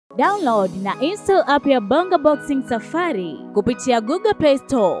Download na install app ya Bongo Boxing Safari kupitia Google Play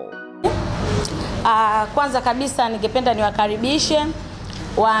Store. Kwanza kabisa ningependa niwakaribishe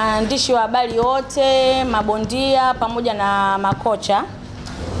waandishi wa habari wote, mabondia pamoja na makocha.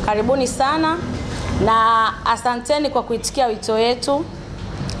 Karibuni sana na asanteni kwa kuitikia wito wetu.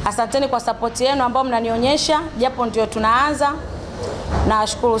 Asanteni kwa support yenu ambao mnanionyesha japo ndio tunaanza.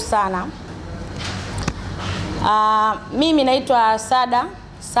 Nashukuru sana. Mimi naitwa Sada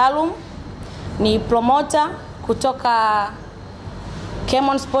Salum, ni promoter kutoka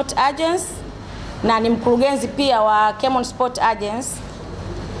Kemon Sport Agency na ni mkurugenzi pia wa Kemon Sport Agency.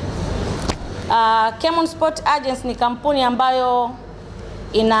 Kemon Sport Agency ni kampuni ambayo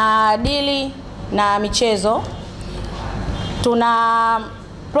inadili na michezo. Tuna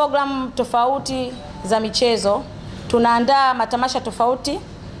program tofauti za michezo. Tunaandaa matamasha tofauti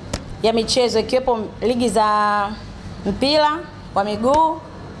ya michezo ikiwepo ligi za mpira wa miguu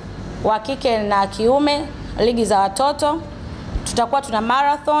wa kike na kiume, ligi za watoto. Tutakuwa tuna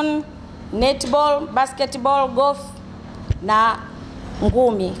marathon, netball, basketball, golf na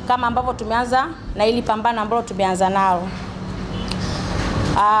ngumi kama ambavyo tumeanza na ili pambano ambalo tumeanza nalo.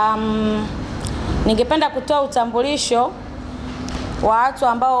 Ningependa kutoa utambulisho wa watu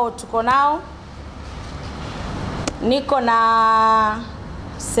ambao tuko nao. Niko na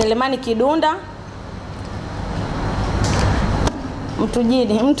Selemani Kidunda,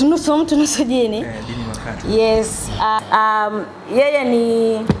 mtu nusu jini. Yes. Yeye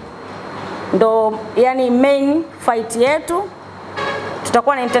ni ndo yani main fight yetu.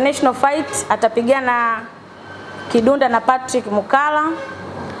 Tutakuwa na international fight, atapigana Kidunda na Patrick Mukala.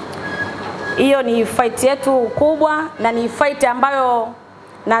 Hiyo ni fight yetu kubwa na ni fight ambayo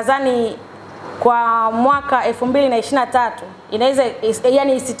nadhani kwa mwaka 2023 inaweza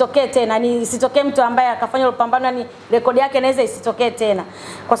yani isitokee tena, ni isitokee mtu ambaye akafanya upambano, yani rekodi yake inaweza isitokee tena,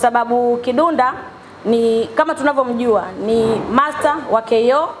 kwa sababu Kidunda ni kama tunavyomjua ni master wa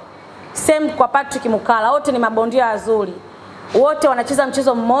KO. Same kwa Patrick Mukala, wote ni mabondia wazuri, wote wanacheza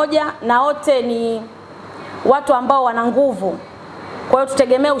mchezo mmoja na wote ni watu ambao wana nguvu. Kwa hiyo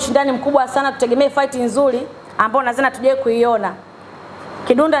tutegemee ushindani mkubwa sana, tutegemee fight nzuri ambao nadhani tujue kuiona.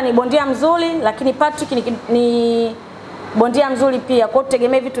 Kidunda ni bondia mzuri, lakini Patrick ni bondia mzuri pia. Kwa hiyo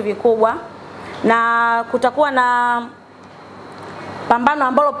tutegemee vitu vikubwa. Na kutakuwa na pambano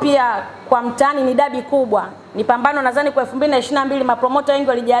ambalo pia kwa mtaani ni dabi kubwa. Ni pambano nadhani kwa 2022 mapromota wengi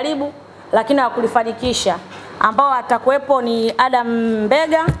walijaribu lakini hawakulifanikisha. Ambao atakuwepo ni Adam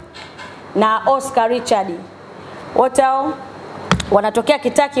Mbega na Oscar Richard. Wote hao wanatokea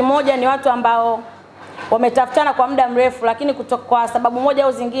kitaa kimoja, ni watu ambao wametafutana kwa muda mrefu, lakini kwa sababu moja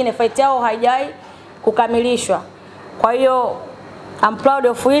au zingine fight yao haijai kukamilishwa. Kwa hiyo I'm proud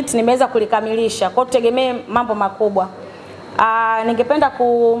of it, nimeweza kulikamilisha. Kwa hiyo tutegemee mambo makubwa. Ningependa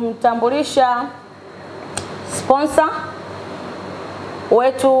kumtambulisha sponsor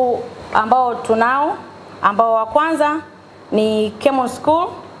wetu ambao tunao, ambao wa kwanza ni Kemon School,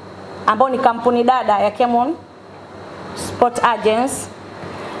 ambao ni kampuni dada ya Kemon Sport Agency.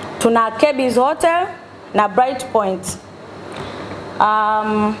 Tuna Kebi's Hotel na Bright Point.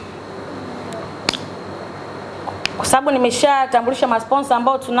 Kwa sababu nimeshatambulisha masponsor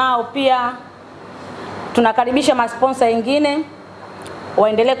ambao tunao, pia tunakaribisha masponsor wengine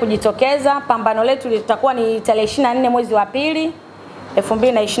waendelee kujitokeza. Pambano letu litakuwa ni tarehe 24 mwezi wa pili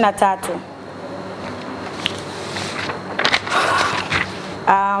 2023.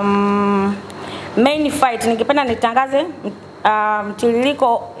 Main fight ningependa nitangaze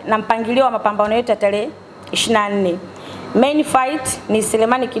mtiririko na mpangilio wa mapambano yetu ya tarehe 24. Main fight ni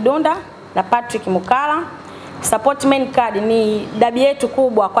Selemani Kidunda na Patrick Mukala. Support main card ni dabi yetu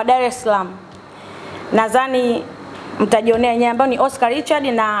kubwa kwa Dar es Salaam. Nadhani mtajionea yenyewe, ambao ni Oscar Richard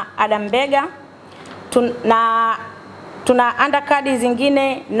na Adam Mbega. Tuna undercard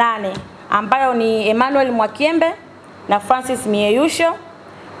zingine 8 ambayo ni Emmanuel Mwakiembe na Francis Mieyusho,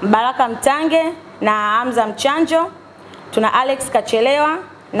 Baraka Mtange na Hamza Mchanjo. Tuna Alex Kachelewa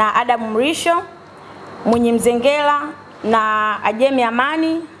na Adam Mrisho, Mwinyi Mzengela na Ajemi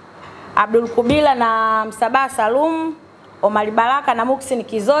Amani, Abdul Kubila na Msabaha Salum, Omari Baraka na Muksin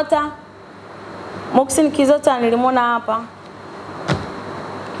Kizota. Muksin Kizota nilimwona hapa.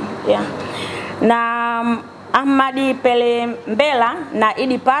 Yeah. Na Ahmadi Pele Mbela na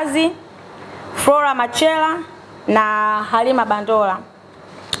Idi Pazi, Flora Machela na Halima Bandola.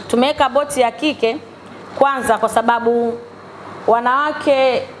 Tumeweka boti ya kike kwanza kwa sababu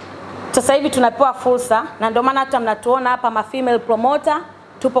wanawake sasa hivi tunapewa fursa, na ndio maana hata mnatuona hapa female promoter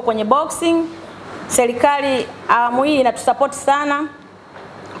tupo kwenye boxing. Serikali awamu hii inatusupport sana.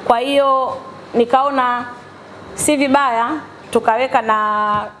 Kwa hiyo nikaona si vibaya tukaweka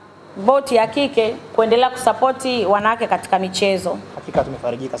na boti ya kike kuendelea kusapoti wanawake katika michezo. Hakika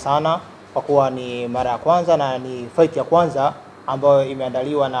tumefarijika sana kwa kuwa ni mara ya kwanza na ni fight ya kwanza ambayo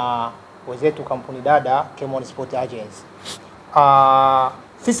imeandaliwa na wenzetu kampuni dada Kemon Sport Agency.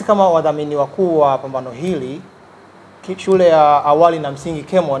 Sisi kama wadhamini wakuu wa pambano hili, shule ya awali na msingi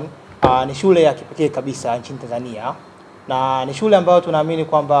Kemon ni shule ya kipekee kabisa nchini Tanzania, na ni shule ambayo tunaamini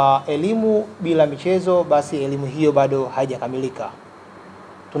kwamba elimu bila michezo, basi elimu hiyo bado haijakamilika.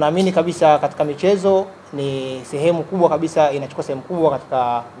 Tunaamini kabisa katika michezo ni sehemu kubwa kabisa, inachukua sehemu kubwa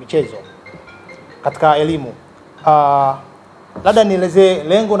katika michezo, katika elimu. Labda nielezee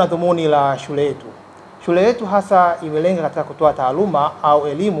lengo na dhumuni la shule yetu. Shule yetu hasa imelenga katika kutoa taaluma au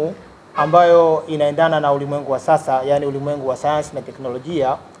elimu ambayo inaendana na ulimwengu wa sasa, yani ulimwengu wa sayansi na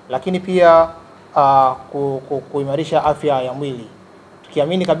teknolojia, lakini pia kuimarisha afya ya mwili.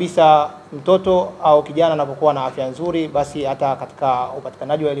 Tukiamini kabisa mtoto au kijana anapokuwa na afya nzuri, basi hata katika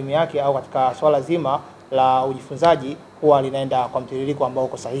upatikanaji wa elimu yake au katika swala zima la ujifunzaji huwa linaenda kwa mtiririko ambao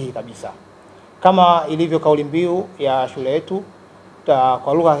uko sahihi kabisa. Kama ilivyo kauli mbiu ya shule yetu,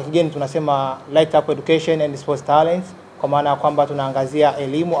 kwa lugha ya kigeni tunasema light up education and sports talents, kwa maana kwamba tunaangazia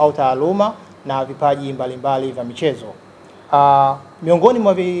elimu au taaluma na vipaji mbalimbali vya michezo. Miongoni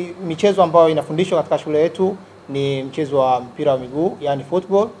mwa michezo ambayo inafundishwa katika shule yetu ni mchezo wa mpira wa miguu, yani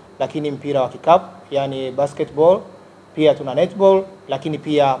football, lakini mpira wa kikapu, yani basketball, pia tuna netball, lakini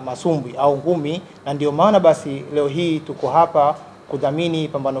pia masumbwi au ngumi, na ndio maana basi leo hii tuko hapa kudhamini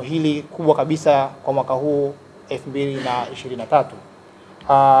pambano hili kubwa kabisa kwa mwaka huu 2023.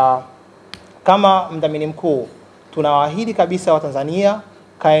 Kama mdhamini mkuu, tunawaahidi kabisa Watanzania,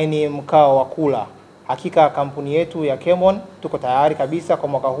 kaeni mkao wa kula. Hakika kampuni yetu ya Kemon tuko tayari kabisa kwa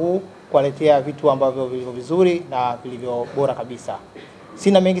mwaka huu kuwaletea vitu ambavyo vilivyo vizuri na vilivyo bora kabisa.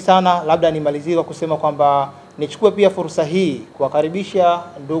 Sina mengi sana, labda nimalizie kwa kusema kwamba nichukue pia fursa hii kuwakaribisha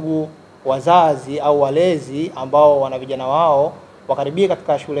ndugu wazazi au walezi ambao wana vijana wao wakaribie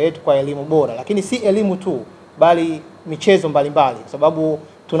katika shule yetu kwa elimu bora, lakini si elimu tu, bali michezo mbalimbali, kwa sababu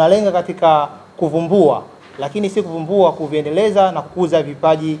tunalenga katika kuvumbua, lakini si kuvumbua, kuviendeleza na kukuza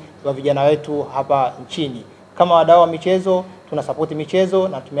vipaji vya vijana wetu hapa nchini. Kama wadau wa michezo, tunasapoti michezo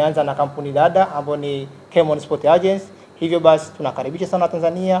na tumeanza na kampuni dada ambayo ni Kemon Sport Agency. Hivyo basi tunakaribisha sana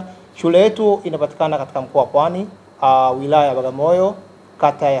Tanzania. Shule yetu inapatikana katika mkoa wa Pwani, wilaya ya Bagamoyo,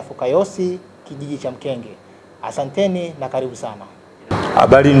 kata ya Fukayosi, kijiji cha Mkenge. Asanteni na karibu sana.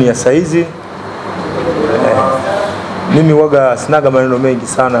 Habari ni ya saizi. Mimi waga sinaga maneno mengi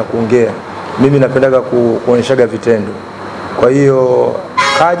sana kuongea. Mimi napendaga kuonyeshaga vitendo. Kwa hiyo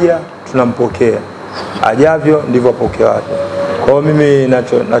kaja tunampokea, ajavyo ndivyo apokea watu. Kwa hiyo mimi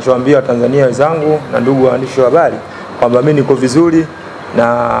nachoambia Watanzania wenzangu na ndugu waandishi wa habari kwamba mimi niko vizuri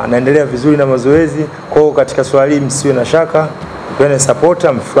na naendelea vizuri na mazoezi. Kwa hiyo katika swali msiwe na shaka, mpeni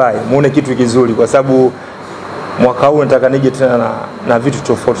supporter, mfurahi, muone kitu kizuri, kwa sababu mwaka huu nataka nije tena na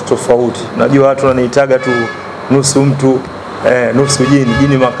vitu tofauti. Najua watu wananiitaga tu nusu mtu, nusu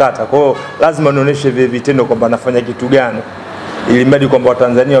jini makata. Kwa hiyo lazima nionyeshe vitendo kwamba nafanya kitu gani, ili mradi kwamba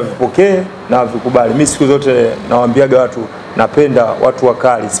Watanzania wavipokee na wavikubali. Mimi siku zote nawaambiaga watu napenda watu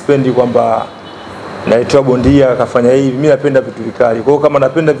wakali, sipendi kwamba naitwa bondia kafanya hivi. Mimi napenda vitu vikali. Kwa hiyo kama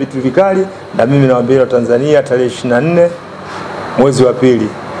napenda vitu vikali, na mimi nawaambia Watanzania tarehe 24 mwezi wa pili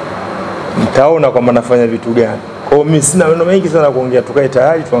mtaona kwamba nafanya vitu gani. Kwa hiyo mimi sina maneno mengi sana kuongea, tukae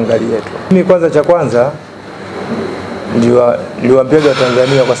tayari tuangalie tu. Mimi cha kwanza niliwaambia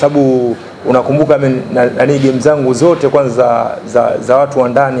Watanzania, kwa sababu unakumbuka mimi game zangu zote kwanza za watu wa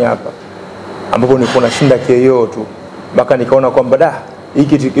ndani hapa, ambapo nilikuwa nashinda KO tu, mpaka nikaona kwamba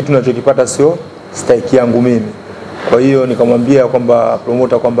hiki kitu tunachokipata sio stake yangu mimi. Kwa hiyo nikamwambia kwamba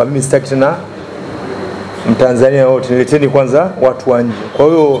promoter kwamba mimi sitaki tena Mtanzania wote, nileteni kwanza watu wa nje. Kwa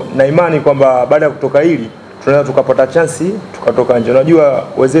hiyo na imani kwamba baada ya kutoka hili tunaweza tukapata chance tukatoka nje. Unajua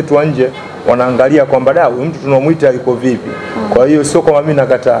wenzetu wa nje wanaangalia kwamba huyu mtu tunamuita yuko vipi. Kwa hiyo sio kama mimi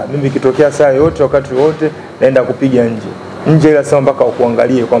nakataa. Mimi kitokea saa yote wakati wote naenda kupiga nje ila sema mpaka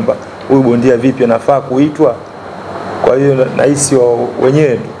kuangalie kwamba huyu bondia vipi anafaa kuitwa. Kwa hiyo nahisi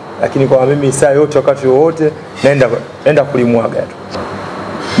wenyewe tu, lakini kwa mimi saa yote wakati wote naenda kulimwaga tu.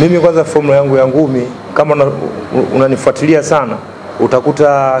 Mimi kwanza formula yangu ya ngumi, kama unanifuatilia sana,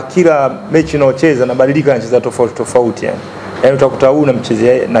 utakuta kila mechi naocheza nabadilika, nacheza tofauti yani. Yaani utakuta huu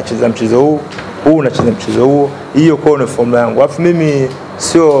nacheza mchezo huu nacheza mchezo huo. Hiyo kwa ni formula yangu. Alafu mimi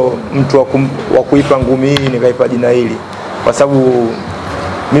sio mtu wa kuipa ngumi hii nikaipa jina hili, kwa sababu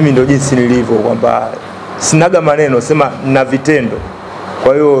mimi ndio jinsi nilivyo, kwamba sinaga maneno, sema na vitendo.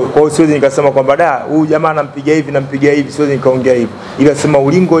 Kwa hiyo siwezi nikasema kwamba huyu jamaa anampiga hivi, siwezi nikaongea hivi. Ila sema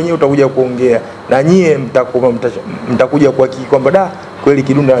ulingo wenyewe utakuja kuongea na nyie mtakuja kuhakiki kwamba kweli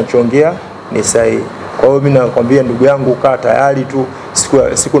Kidunda anachoongea ni sahihi. Kwa hiyo mimi nakwambia ndugu yangu, kaa tayari tu,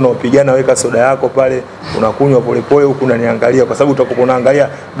 siku unaopigana weka soda yako pale, unakunywa polepole huku unaniangalia, kwa sababu utakuwa unaangalia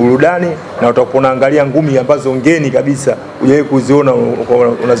burudani na utakuwa unaangalia ngumi ambazo ngeni kabisa hujawahi kuziona,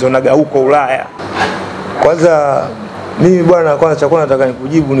 unazionaga huko Ulaya. Kwanza mimi bwana, kwanza chakula nataka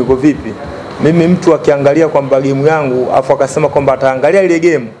nikujibu niko vipi. Mimi mtu akiangalia kwamba game yangu afu akasema kwamba ataangalia ile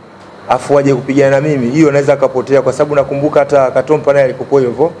game afu aje kupigana na mimi, hiyo naweza akapotea, kwa sababu nakumbuka hata Katompa naye alikopoa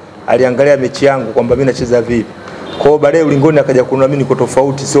hivyo, aliangalia mechi yangu kwamba mimi nacheza vipi. Kwa hiyo baadaye ulingoni akaja kuona mimi niko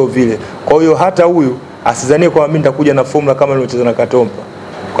tofauti, sio vile. Kwa hiyo hata huyu asizanie kwamba mimi nitakuja na formula kama niliocheza na Katompa,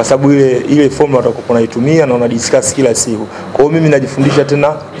 kwa sababu ile formula watakuwa naitumia na wanadiscuss kila siku. Kwa hiyo mimi najifundisha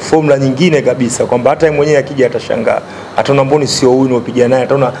tena formula nyingine kabisa, kwamba hata yeye mwenyewe akija atashangaa, ataona mbona sio huyu niliopiga naye,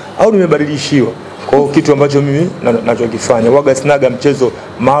 ataona au nimebadilishiwa. Kwa hiyo kitu ambacho mimi nachokifanya, waga sinaga mchezo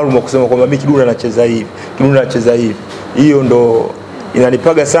maalum wa kusema kwamba mimi Kidunda nacheza hivi, Kidunda nacheza hivi. Hiyo ndo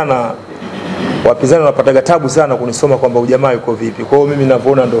inanipaga sana, wapinzani wanapata tabu sana kunisoma kwamba ujamaa yuko vipi. Kwa hiyo mimi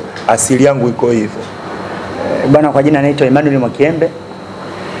ninavyoona ndo asili yangu iko hivyo. Bwana, kwa jina naitwa Emmanuel Mwakiembe,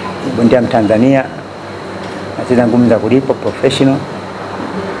 bondia Mtanzania, nacheza ngumi za kulipwa professional.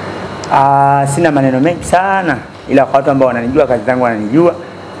 Sina maneno mengi sana, ila kwa watu ambao wananijua, kazi zangu wananijua.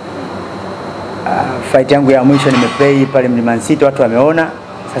 Fight yangu ya mwisho nimeplay pale Mlimani City, watu wameona.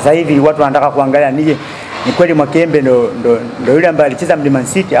 Sasa hivi watu wanataka kuangalia nije ni kweli Mwakiembe ndo yule ambaye alicheza Mlimani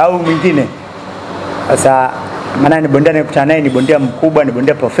City au mwingine. Sasa maana ni bondia nikutana naye, ni bondia mkubwa, ni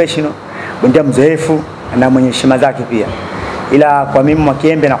bondia professional, bondia mzoefu na mwenye heshima zake pia. Ila kwa mimi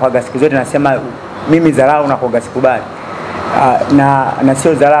Mwakiembe na kwa siku zote nasema mimi dharau na kwa sikubali. Na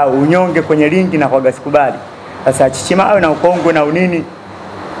sio dharau, unyonge kwenye ringi na kwa sikubali. Sasa chichima awe na ukongwe na unini,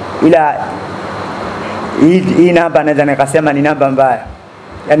 ila hii namba naweza nikasema ni namba mbaya.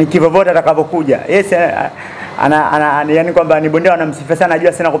 Yaani kivovote atakapokuja. Yes, yani kwamba ni bondia wanamsifia sana,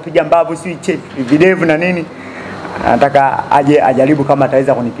 najua sana kupiga mbavu, si videvu na nini. Nataka aje ajaribu kama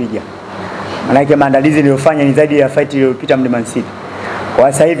ataweza kunipiga. Maana maandalizi niliyofanya ni zaidi ya fight iliyopita Mlimani City.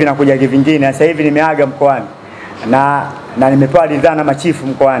 Kwa sasa hivi nakuja kivingine. Sasa hivi nimeaga mkoani na nimepewa ridhaa na machifu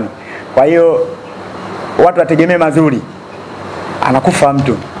mkoani. Kwa hiyo watu wategemee mazuri. Anakufa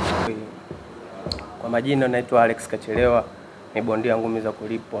mtu. Kwa majina naitwa Alex Kachelewa, ni bondia ngumi za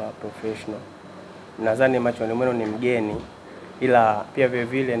kulipwa professional. Nadhani machoni mwenu ni mgeni, ila pia vile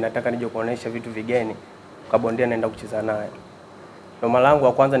vile nataka nije kuonesha vitu vigeni kwa bondia naenda kucheza naye. Ndio mara yangu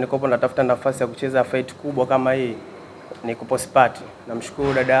ya kwanza nikopo natafuta nafasi ya kucheza fight kubwa kama hii, ni kupospati.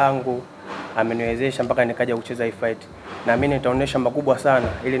 Namshukuru dada yangu ameniwezesha mpaka nikaja kucheza hii fight. Na mimi nitaonesha makubwa sana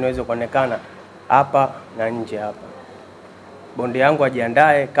ili niweze kuonekana hapa na nje hapa. Bondia yangu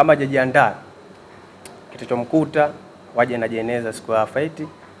ajiandae, kama hajajiandaa kitachomkuta waje na jeneza siku ya fight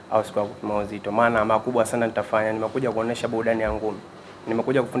au siku ya kupima uzito. Maana makubwa sana nitafanya. Nimekuja kuonesha burudani ya ngumi.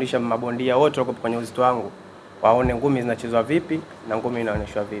 Nimekuja kufundisha mabondia wote wako kwenye uzito wangu waone ngumi zinachezwa vipi na ngumi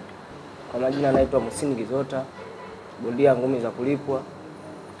inaonyeshwa vipi. Kwa majina naitwa Musini Gizota, bondia ngumi za kulipwa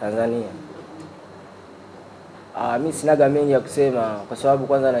Tanzania. Mimi sinaga mengi ya kusema kwa sababu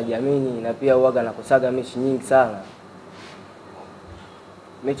kwanza najiamini na pia huaga nakosaga mechi nyingi sana.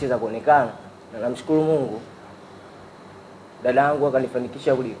 Mechi za kuonekana, na namshukuru Mungu. Dada yangu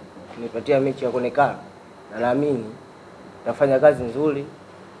akanifanikisha kunipatia mechi ya kuonekana, na naamini nitafanya kazi nzuri,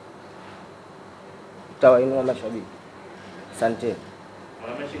 tutawainua mashabiki. Asante.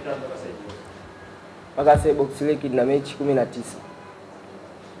 Mpaka sasa box league na mechi 19.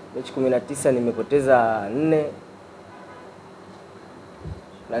 Mechi 19 nimepoteza 4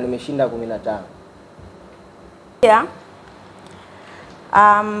 na nimeshinda 15. Yeah.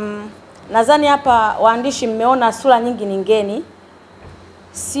 Nadhani hapa waandishi mmeona sura nyingi ni ngeni,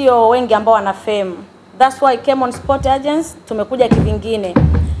 sio wengi ambao wana fame. That's why came on Sport Agents, tumekuja kivingine.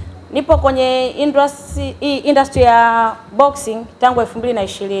 Nipo kwenye industry ya boxing tangu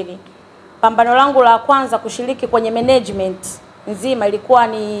 2020. Pambano langu la kwanza kushiriki kwenye management nzima ilikuwa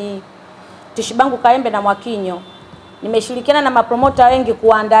ni Tishibangu Kaembe na Mwakinyo. Nimeshirikiana na mapromota wengi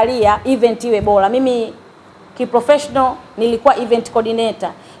kuandalia event iwe bora. Mimi kiprofessional nilikuwa event coordinator.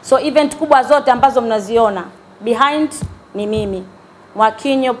 So event kubwa zote ambazo mnaziona behind ni mimi.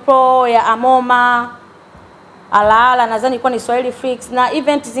 Mwakinyo Pro ya Amoma, Alaala nadhani ilikuwa ni Swahili Freaks na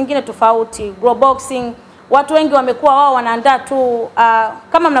event zingine tofauti, Grow Boxing. Watu wengi wamekuwa wao wanaandaa tu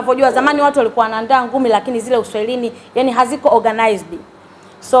kama mnavyojua zamani watu walikuwa wanaandaa ngumi lakini zile Uswahilini yani haziko organized.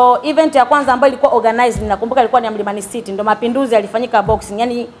 So event ya kwanza ambayo ilikuwa organized nakumbuka ilikuwa ni Mlimani City, ndio mapinduzi yalifanyika boxing.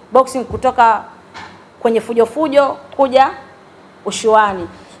 Yani boxing kutoka kwenye fujo kuja ushuani.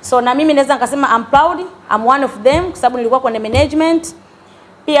 So na mimi naweza nikasema I'm proud, I'm one of them kwa sababu nilikuwa kwenye management.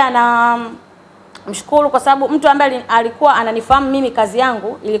 Pia na mshukuru kwa sababu mtu ambaye alikuwa ananifahamu mimi kazi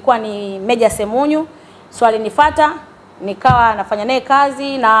yangu ilikuwa ni Meja Semunyu. So alinifuata, nikawa nafanya naye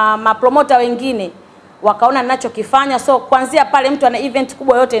kazi na mapromota wengine wakaona ninachokifanya. So kuanzia pale mtu ana event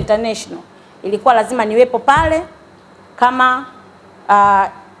kubwa yote international ilikuwa lazima niwepo pale kama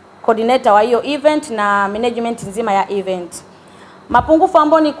coordinator wa hiyo event na management nzima ya event. Mapungufu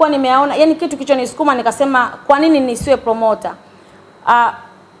ambayo nilikuwa nimeyaona, yani kitu kilichonisukuma nikasema kwa nini nisiwe promoter?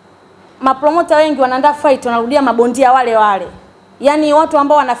 Mapromota wengi wanaandaa fight wanarudia mabondia wale wale. Yani watu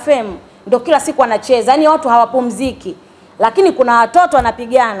ambao wana fame ndio kila siku wanacheza. Yani watu hawapumziki. Lakini kuna watoto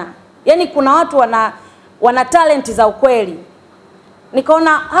wanapigana. Yani kuna watu wana talent za ukweli.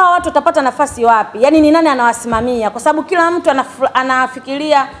 Nikaona hawa watu watapata nafasi wapi? Yani ni nani anawasimamia? Kwa sababu kila mtu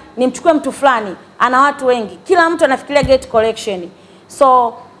anafikiria nimchukue mtu fulani, ana watu wengi. Kila mtu anafikiria gate collection.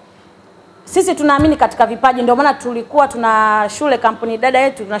 So sisi tunaamini katika vipaji, ndio maana tulikuwa tuna shule, kampuni dada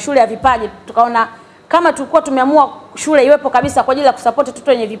yetu tuna shule ya vipaji. Tukaona kama tulikuwa tumeamua shule iwepo kabisa kwa ajili ya kusupport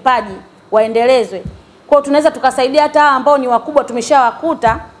watoto wenye vipaji waendelezwe. Kwa hiyo tunaweza tukasaidia hata ambao ni wakubwa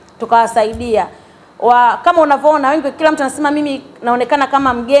tumeshawakuta tukawasaidia. Kama unavyoona wengi, kila mtu anasema mimi naonekana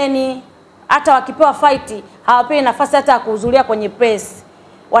kama mgeni, hata wakipewa fight hawapewi nafasi hata kuhudhuria kwenye press.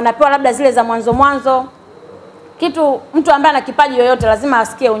 Wanapewa labda zile za mwanzo. Kitu mtu ambaye ana kipaji yoyote lazima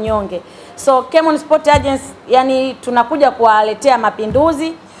asikie unyonge. So Kemon Sport Agency yani tunakuja kuwaletea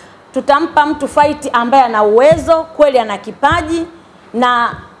mapinduzi. Tutampa mtu fight ambaye ana uwezo, kweli ana kipaji,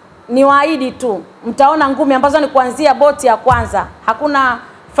 na niwaahidi tu mtaona ngumi ambazo ni kuanzia boti ya kwanza. Hakuna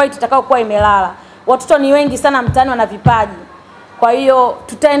fight itakayokuwa imelala. Watoto ni wengi sana mtaani wana vipaji. Kwa hiyo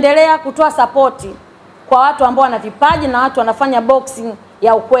tutaendelea kutoa support kwa watu ambao wana vipaji na watu wanafanya boxing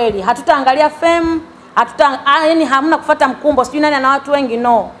ya ukweli. Hatutaangalia fame, yani hamna kufuata mkumbo, sijui nani ana watu wengi,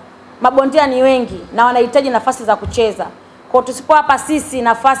 no. Mabondia ni wengi na wanahitaji nafasi za kucheza. Kwa tusipo hapa sisi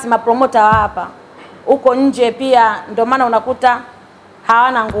nafasi, mapromota hapa huko nje pia ndio maana unakuta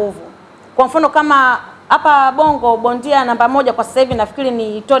hawana nguvu. Kwa mfano kama hapa Bongo bondia namba 1 kwa sasa hivi nafikiri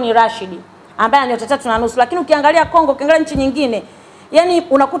ni Tony Rashid ambaye ana nyota 3.5, lakini ukiangalia Kongo, ukiangalia nchi nyingine, yani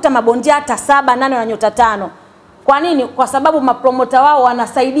unakuta mabondia hata 7, 8 na nyota 5. Kwa nini? Kwa sababu mapromota wao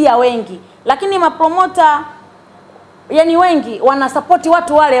wanasaidia wengi. Lakini mapromota yani wengi wanasupport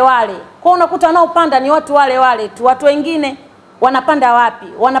watu wale wale. Kwa unakuta wanaopanda ni watu wale wale tu. Watu wengine wanapanda wapi?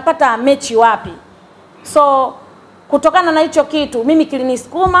 Wanapata mechi wapi? So kutokana na hicho kitu mimi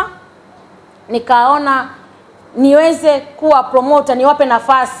kilinisukuma nikaona niweze kuwa promoter, niwape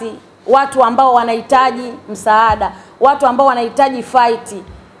nafasi watu ambao wanahitaji msaada, watu ambao wanahitaji fight,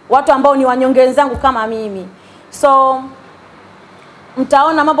 watu ambao ni wanyonge wenzangu kama mimi. So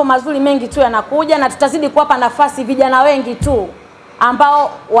mtaona mambo mazuri mengi tu yanakuja, na tutazidi kuwapa nafasi vijana wengi tu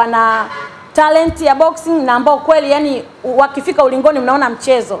ambao wana talent ya boxing na ambao kweli yani wakifika ulingoni mnaona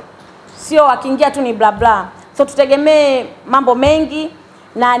mchezo, sio wakiingia tu ni bla bla. So tutegemee mambo mengi,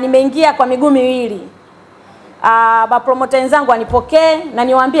 na nimeingia kwa miguu miwili. Mapromota wenzangu wanipokee na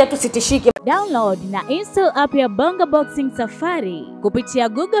niwaambie tu sitishike. Download na install app ya Bongo Boxing Safari kupitia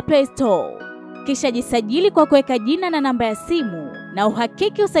Google Play Store. Kisha jisajili kwa kuweka jina na namba ya simu na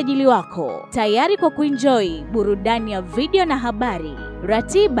uhakiki usajili wako. Tayari kwa kuenjoy burudani ya video na habari,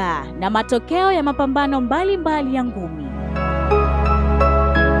 ratiba na matokeo ya mapambano mbalimbali ya ngumi.